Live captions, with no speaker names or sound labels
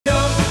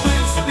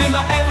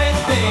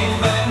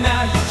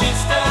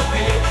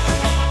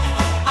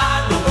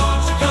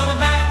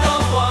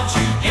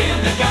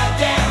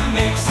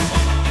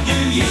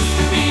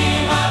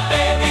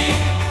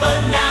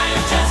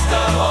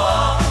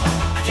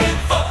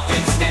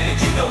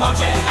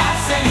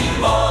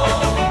anymore.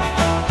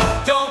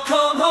 Don't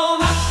come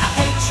home, I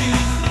hate you.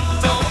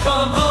 Don't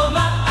come home,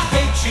 I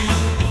hate you.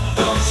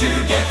 Don't you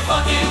get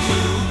fucking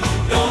blue.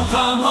 Don't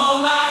come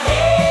home, I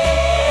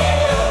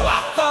hate you.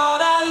 I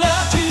thought I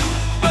loved you,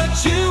 but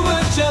you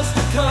were just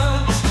a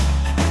cunt.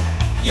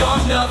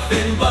 You're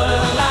nothing but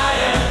a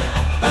liar,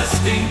 a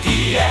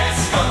stinky ass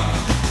skunk.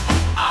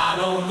 I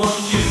don't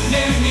want you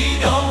near me,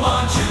 don't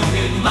want you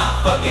in my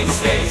fucking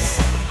space.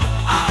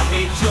 I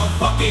hate your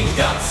fucking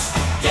guts.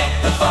 Get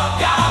the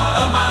fuck out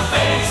of my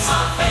face.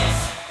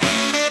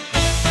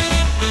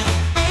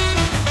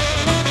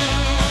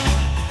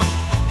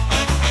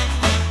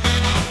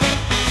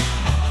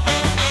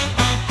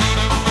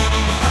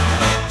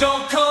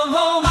 Don't come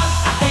home, I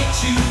hate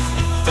you.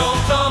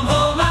 Don't come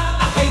home,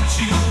 I hate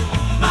you.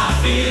 My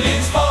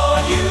feelings for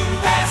you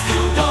past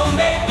due. Don't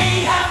make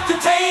me have to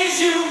tase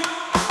you.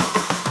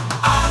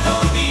 I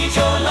don't need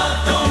your love,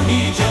 don't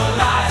need your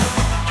lies.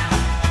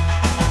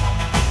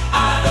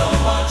 I don't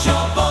want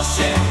your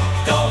bullshit,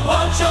 don't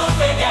want your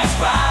fake ass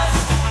cries.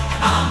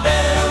 I'm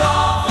better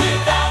off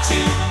without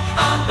you,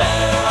 I'm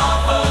better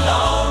off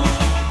alone.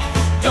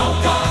 Don't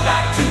come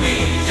back to me,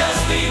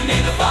 just leave me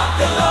the fuck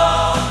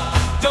alone.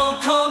 Don't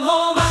come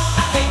home, I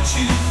hate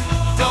you.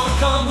 Don't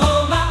come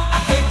home, I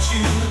hate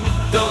you.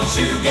 Don't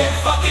you get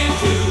fucking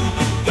blue.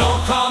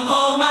 Don't come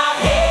home, I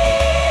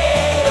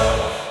hate you.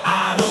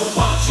 I don't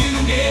want you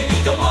near me,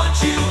 don't want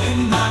you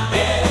in my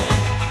bed.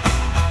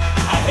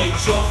 I hate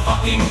your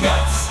fucking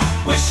guts,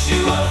 wish you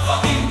were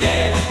fucking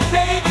dead.